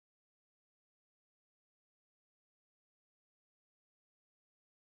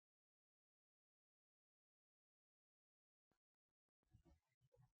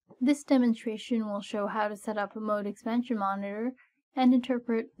This demonstration will show how to set up a mode expansion monitor and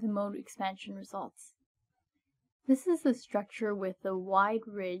interpret the mode expansion results. This is the structure with the wide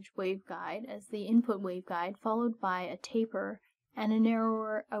ridge waveguide as the input waveguide, followed by a taper and a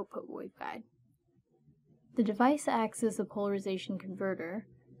narrower output waveguide. The device acts as a polarization converter,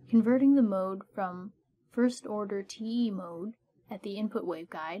 converting the mode from first-order TE mode at the input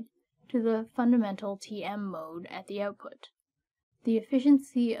waveguide to the fundamental TM mode at the output. The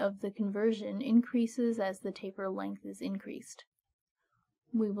efficiency of the conversion increases as the taper length is increased.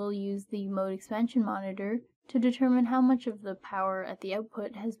 We will use the mode expansion monitor to determine how much of the power at the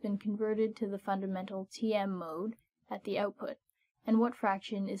output has been converted to the fundamental TM mode at the output, and what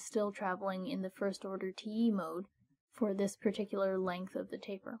fraction is still traveling in the first-order TE mode for this particular length of the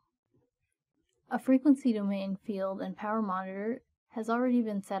taper. A frequency domain field and power monitor has already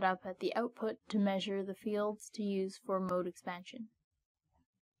been set up at the output to measure the fields to use for mode expansion.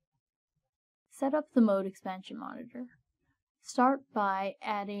 Set up the mode expansion monitor. Start by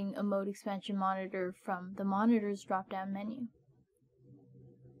adding a mode expansion monitor from the Monitors drop-down menu.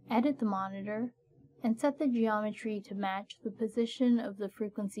 Edit the monitor and set the geometry to match the position of the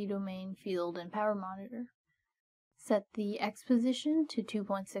frequency domain field and power monitor. Set the X position to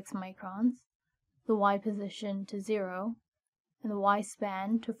 2.6 microns, the Y position to 0, and the Y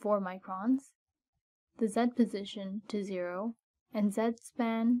span to 4 microns, the Z position to 0, and Z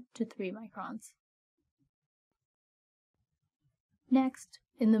span to 3 microns. Next,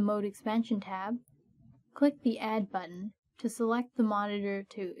 in the Mode Expansion tab, click the Add button to select the monitor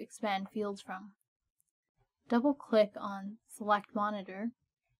to expand fields from. Double-click on Select Monitor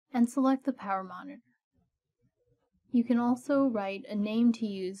and select the Power Monitor. You can also write a name to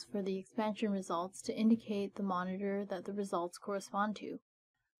use for the expansion results to indicate the monitor that the results correspond to.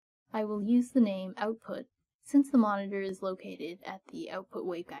 I will use the name Output since the monitor is located at the output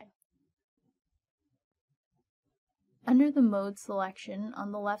waveguide. Under the mode selection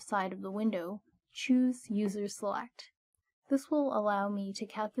on the left side of the window, choose User Select. This will allow me to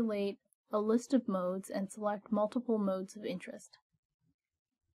calculate a list of modes and select multiple modes of interest.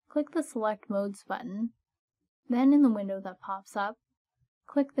 Click the Select Modes button, then in the window that pops up,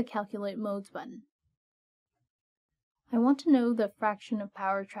 click the Calculate Modes button. I want to know the fraction of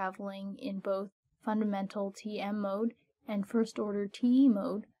power traveling in both fundamental TM mode and first-order TE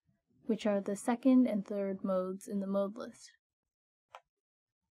mode, which are the second and third modes in the mode list.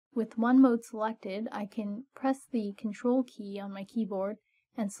 With one mode selected, I can press the Control key on my keyboard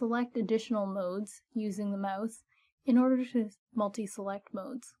and select additional modes using the mouse in order to multi-select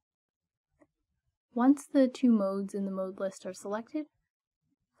modes. Once the two modes in the mode list are selected,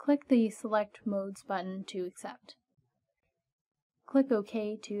 click the Select Modes button to accept. Click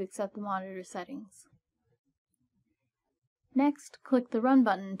OK to accept the monitor settings. Next, click the Run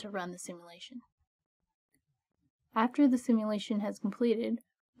button to run the simulation. After the simulation has completed,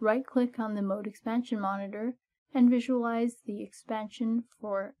 right-click on the Mode Expansion monitor and visualize the expansion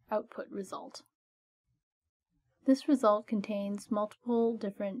for output result. This result contains multiple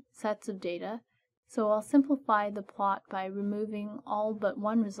different sets of data, so I'll simplify the plot by removing all but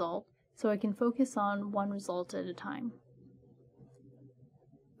one result so I can focus on one result at a time.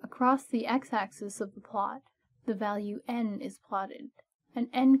 Across the x-axis of the plot, the value n is plotted, and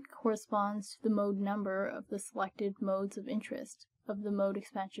n corresponds to the mode number of the selected modes of interest of the mode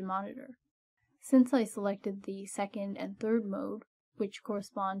expansion monitor. Since I selected the second and third mode, which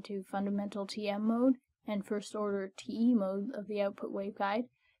correspond to fundamental TM mode and first-order TE mode of the output waveguide,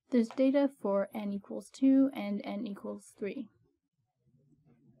 there's data for n equals 2 and n equals 3.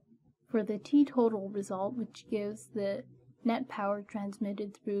 For the T-total result, which gives the net power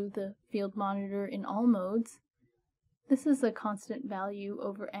transmitted through the field monitor in all modes, this is a constant value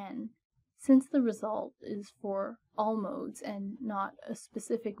over n, since the result is for all modes and not a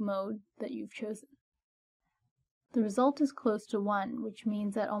specific mode that you've chosen. The result is close to 1, which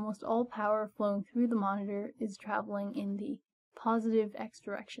means that almost all power flowing through the monitor is traveling in the positive x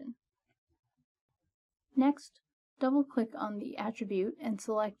direction. Next, double-click on the attribute and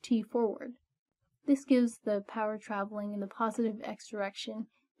select T forward. This gives the power traveling in the positive x direction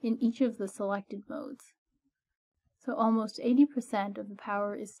in each of the selected modes. So almost 80% of the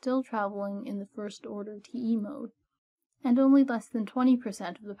power is still traveling in the first-order TE mode, and only less than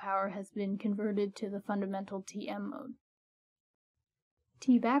 20% of the power has been converted to the fundamental TM mode.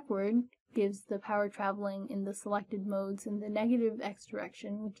 T backward gives the power traveling in the selected modes in the negative x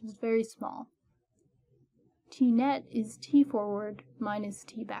direction, which is very small. T net is T forward minus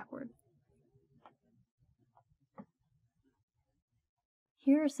T backward.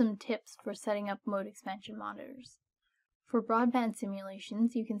 Here are some tips for setting up mode expansion monitors. For broadband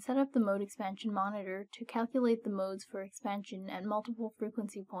simulations, you can set up the mode expansion monitor to calculate the modes for expansion at multiple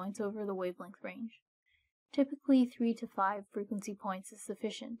frequency points over the wavelength range. Typically, 3 to 5 frequency points is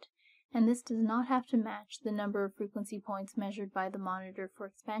sufficient, and this does not have to match the number of frequency points measured by the monitor for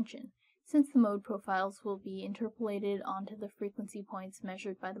expansion, since the mode profiles will be interpolated onto the frequency points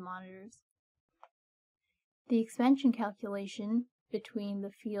measured by the monitors. The expansion calculation between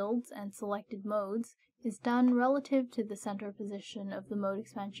the fields and selected modes is done relative to the center position of the mode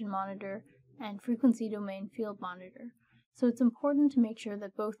expansion monitor and frequency domain field monitor, so it's important to make sure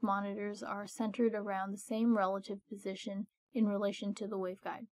that both monitors are centered around the same relative position in relation to the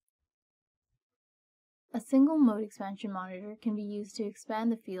waveguide. A single mode expansion monitor can be used to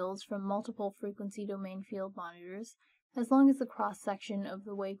expand the fields from multiple frequency domain field monitors as long as the cross-section of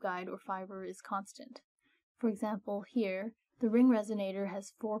the waveguide or fiber is constant. For example, here, the ring resonator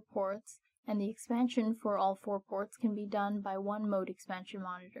has 4 ports, and the expansion for all 4 ports can be done by one mode expansion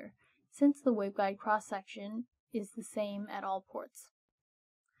monitor, since the waveguide cross-section is the same at all ports.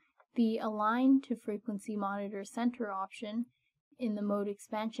 The Align to Frequency Monitor Center option in the Mode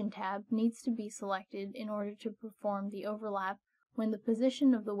Expansion tab needs to be selected in order to perform the overlap when the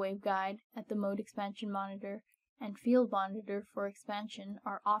position of the waveguide at the mode expansion monitor and field monitor for expansion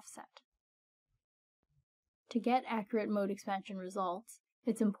are offset. To get accurate mode expansion results,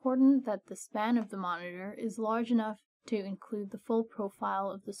 it's important that the span of the monitor is large enough to include the full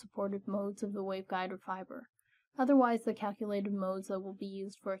profile of the supported modes of the waveguide or fiber. Otherwise, the calculated modes that will be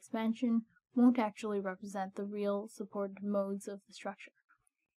used for expansion won't actually represent the real supported modes of the structure.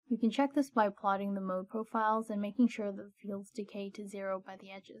 You can check this by plotting the mode profiles and making sure that the fields decay to 0 by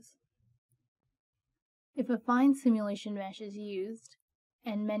the edges. If a fine simulation mesh is used,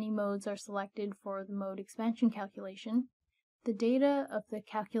 and many modes are selected for the mode expansion calculation, the data of the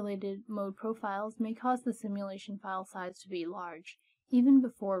calculated mode profiles may cause the simulation file size to be large, even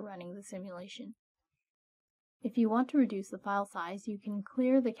before running the simulation. If you want to reduce the file size, you can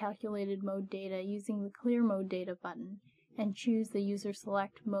clear the calculated mode data using the Clear Mode Data button and choose the User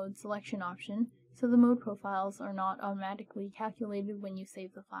Select Mode Selection option so the mode profiles are not automatically calculated when you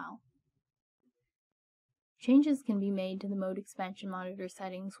save the file. Changes can be made to the mode expansion monitor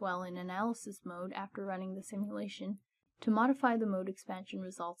settings while in analysis mode after running the simulation to modify the mode expansion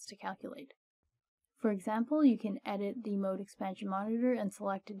results to calculate. For example, you can edit the mode expansion monitor and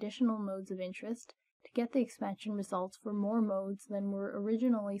select additional modes of interest to get the expansion results for more modes than were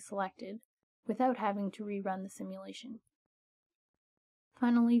originally selected without having to rerun the simulation.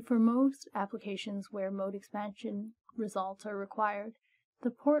 Finally, for most applications where mode expansion results are required,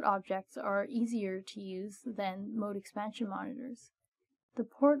 the port objects are easier to use than mode expansion monitors. The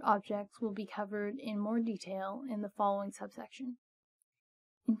port objects will be covered in more detail in the following subsection.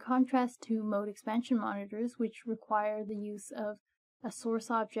 In contrast to mode expansion monitors, which require the use of a source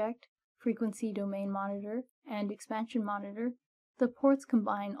object, frequency domain monitor, and expansion monitor, the ports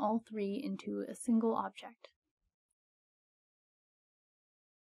combine all 3 into a single object.